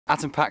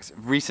Atom Packs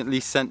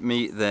recently sent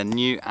me their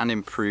new and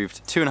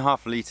improved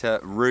 2.5 litre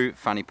ROO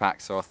Fanny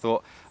pack, so I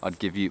thought I'd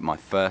give you my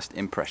first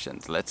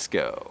impressions. Let's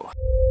go.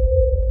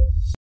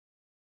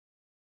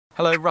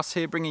 Hello, Russ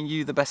here, bringing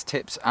you the best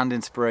tips and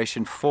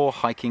inspiration for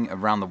hiking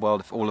around the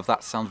world. If all of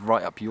that sounds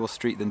right up your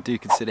street, then do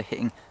consider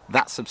hitting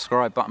that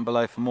subscribe button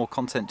below for more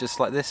content just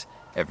like this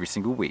every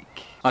single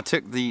week. I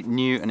took the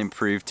new and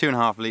improved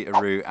 2.5 litre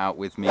ROO out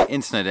with me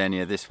in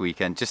Snowdonia this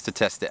weekend just to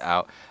test it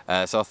out.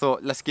 So I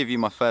thought, let's give you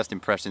my first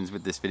impressions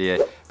with this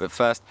video. But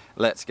first,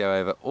 let's go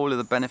over all of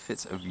the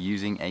benefits of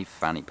using a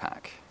fanny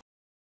pack.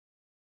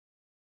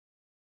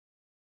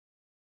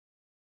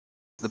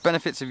 The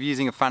benefits of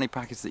using a fanny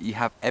pack is that you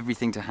have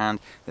everything to hand.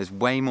 There's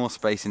way more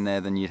space in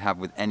there than you'd have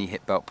with any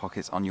hip belt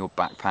pockets on your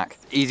backpack.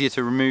 Easier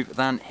to remove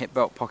than hip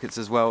belt pockets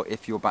as well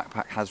if your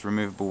backpack has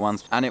removable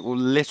ones, and it will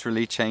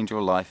literally change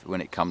your life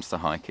when it comes to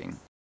hiking.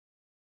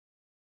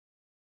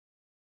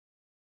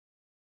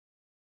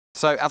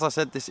 So as I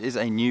said, this is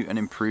a new and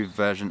improved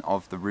version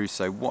of the ROO.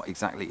 So what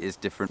exactly is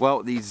different?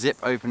 Well, the zip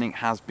opening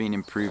has been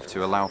improved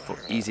to allow for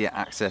easier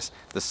access.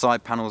 The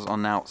side panels are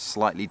now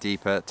slightly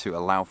deeper to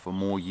allow for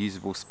more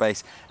usable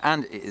space,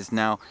 and it is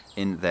now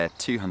in their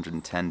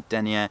 210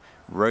 denier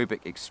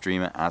Robic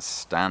Extremer as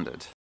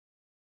standard.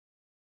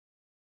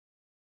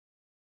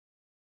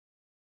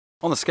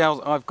 On the scales,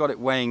 I've got it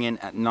weighing in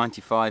at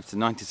 95 to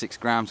 96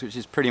 grams, which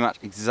is pretty much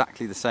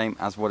exactly the same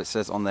as what it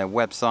says on their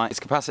website. Its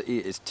capacity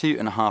is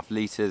 2.5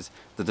 litres.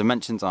 The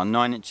dimensions are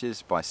 9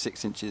 inches by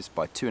 6 inches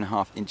by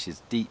 2.5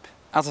 inches deep.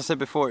 As I said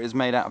before, it is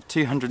made out of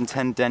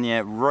 210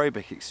 denier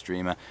Robic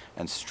Extremer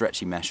and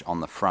stretchy mesh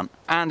on the front.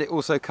 And it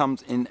also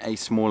comes in a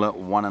smaller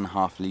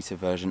 1.5 litre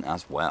version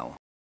as well.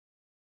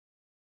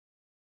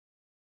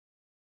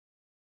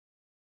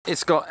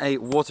 It's got a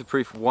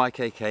waterproof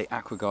YKK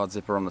AquaGuard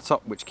zipper on the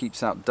top, which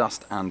keeps out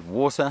dust and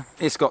water.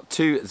 It's got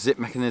 2 zip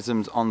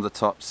mechanisms on the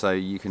top, so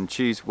you can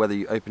choose whether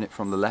you open it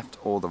from the left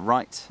or the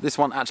right. This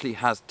one actually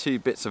has 2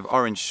 bits of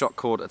orange shock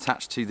cord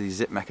attached to the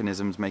zip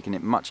mechanisms, making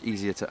it much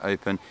easier to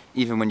open,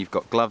 even when you've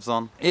got gloves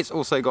on. It's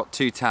also got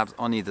 2 tabs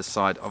on either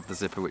side of the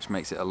zipper, which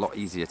makes it a lot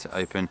easier to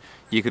open.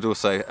 You could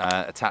also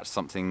attach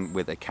something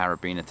with a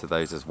carabiner to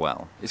those as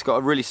well. It's got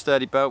a really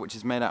sturdy belt, which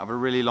is made out of a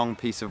really long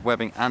piece of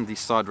webbing, and the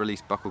side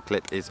release buckle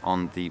clip is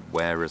on the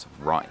wearer's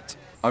right.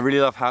 I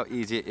really love how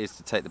easy it is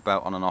to take the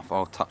belt on and off.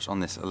 I'll touch on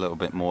this a little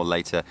bit more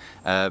later,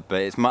 but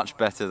it's much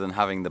better than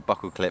having the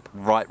buckle clip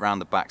right round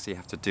the back, so you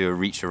have to do a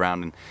reach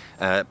around,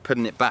 and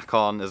putting it back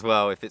on as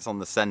well. If it's on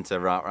the center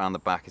right around the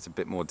back, it's a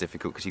bit more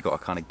difficult because you've got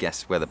to kind of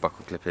guess where the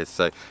buckle clip is.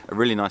 So a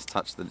really nice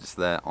touch that it's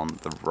there on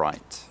the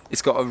right.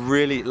 It's got a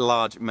really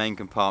large main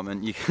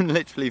compartment. You can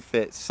literally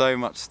fit so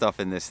much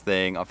stuff in this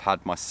thing. I've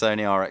had my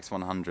Sony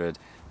RX100,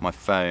 my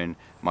phone,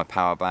 my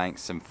power bank,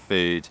 some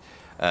food,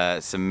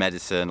 some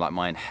medicine like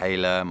my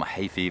inhaler, my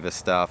hay fever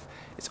stuff.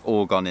 It's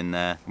all gone in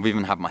there. We've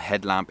even had my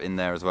headlamp in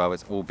there as well.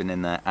 It's all been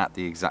in there at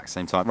the exact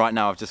same time. Right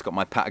now I've just got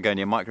my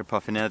Patagonia micro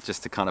puff in there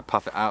just to kind of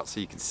puff it out so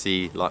you can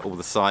see like all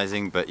the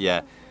sizing, but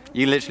yeah,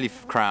 you literally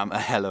cram a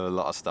hell of a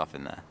lot of stuff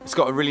in there. It's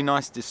got a really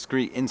nice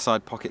discreet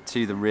inside pocket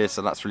to the rear,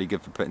 so that's really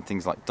good for putting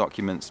things like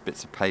documents,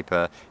 bits of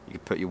paper. You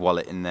could put your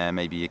wallet in there,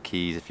 maybe your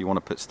keys. If you want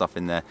to put stuff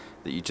in there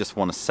that you just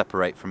want to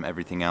separate from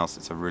everything else,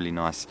 it's a really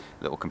nice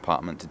little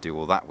compartment to do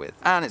all that with.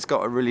 And it's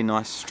got a really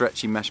nice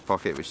stretchy mesh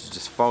pocket, which is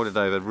just folded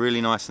over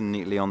really nice and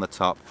neatly on the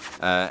top.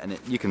 And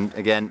you can,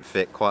 again,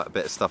 fit quite a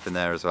bit of stuff in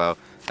there as well.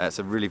 It's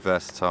a really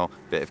versatile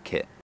bit of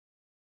kit.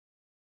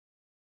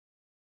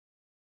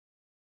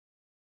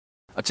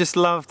 I just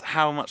loved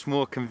how much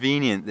more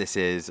convenient this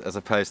is as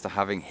opposed to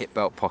having hip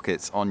belt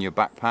pockets on your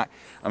backpack.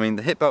 I mean,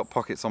 the hip belt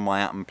pockets on my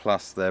Atom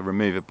Plus, they're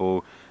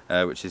removable,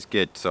 which is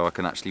good, so I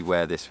can actually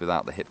wear this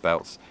without the hip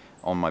belts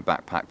on my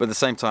backpack. But at the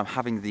same time,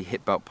 having the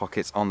hip belt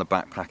pockets on the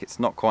backpack, it's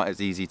not quite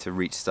as easy to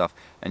reach stuff,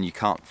 and you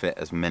can't fit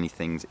as many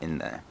things in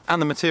there. And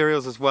the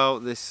materials as well,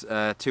 this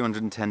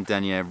 210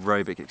 denier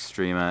Robic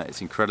Extremer, it's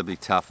incredibly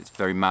tough, it's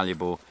very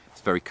malleable,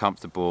 it's very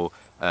comfortable,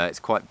 it's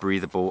quite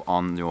breathable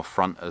on your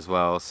front as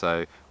well,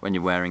 so when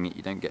you're wearing it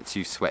you don't get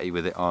too sweaty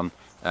with it on.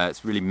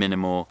 It's really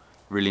minimal,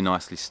 really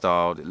nicely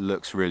styled, it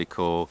looks really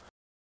cool.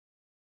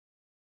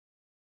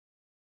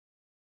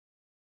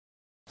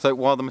 So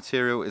while the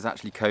material is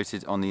actually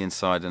coated on the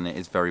inside and it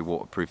is very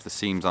waterproof, the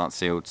seams aren't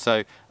sealed,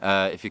 so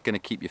if you're going to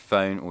keep your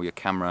phone or your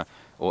camera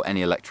or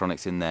any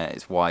electronics in there,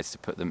 it's wise to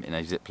put them in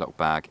a Ziploc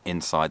bag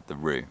inside the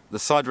ROO. The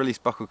side release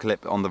buckle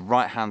clip on the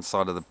right hand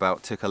side of the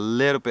belt took a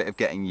little bit of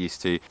getting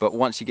used to, but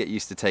once you get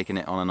used to taking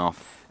it on and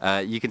off,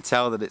 you can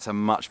tell that it's a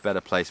much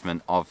better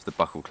placement of the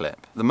buckle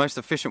clip. The most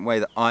efficient way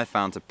that I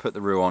found to put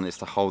the ROO on is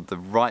to hold the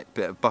right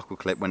bit of buckle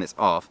clip when it's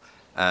off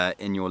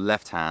in your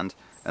left hand,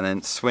 and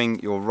then swing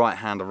your right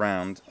hand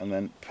around and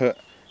then put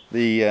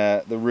the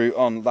ROO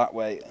on that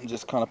way and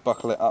just kind of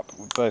buckle it up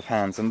with both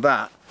hands, and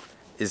that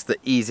is the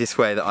easiest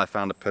way that I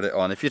found to put it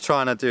on. If you're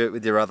trying to do it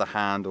with your other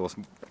hand or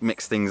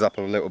mix things up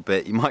a little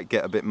bit, you might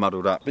get a bit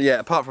muddled up. But yeah,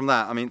 apart from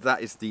that, I mean,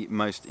 that is the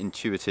most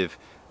intuitive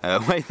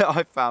way that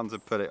I found to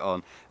put it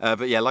on.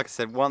 But yeah, like I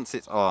said, once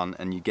it's on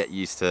and you get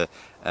used to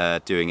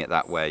doing it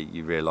that way,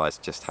 you realise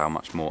just how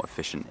much more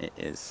efficient it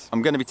is.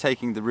 I'm going to be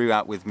taking the ROO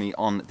out with me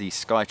on the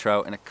Sky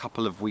Trail in a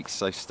couple of weeks,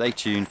 so stay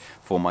tuned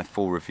for my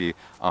full review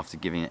after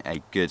giving it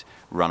a good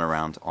run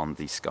around on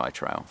the Sky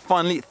Trail.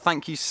 Finally,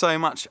 thank you so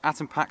much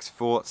Atom Packs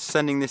for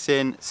sending this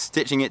in,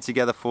 stitching it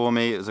together for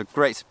me. It was a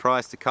great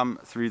surprise to come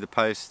through the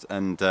post,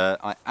 and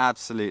I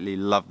absolutely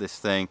love this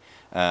thing.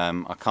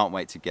 I can't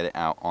wait to get it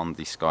out on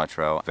the Sky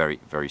Trail very,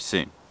 very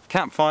soon.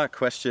 Campfire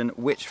question: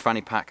 which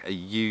fanny pack are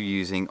you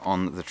using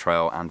on the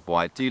trail and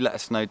why? Do let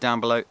us know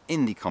down below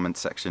in the comments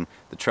section.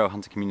 The trail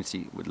hunter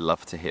community would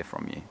love to hear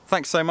from you.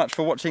 Thanks so much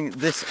for watching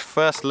this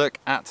first look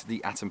at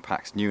the Atom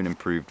Packs new and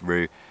improved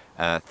ROO.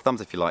 Thumbs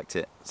if you liked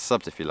it,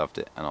 subs if you loved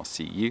it, and I'll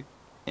see you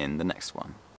in the next one.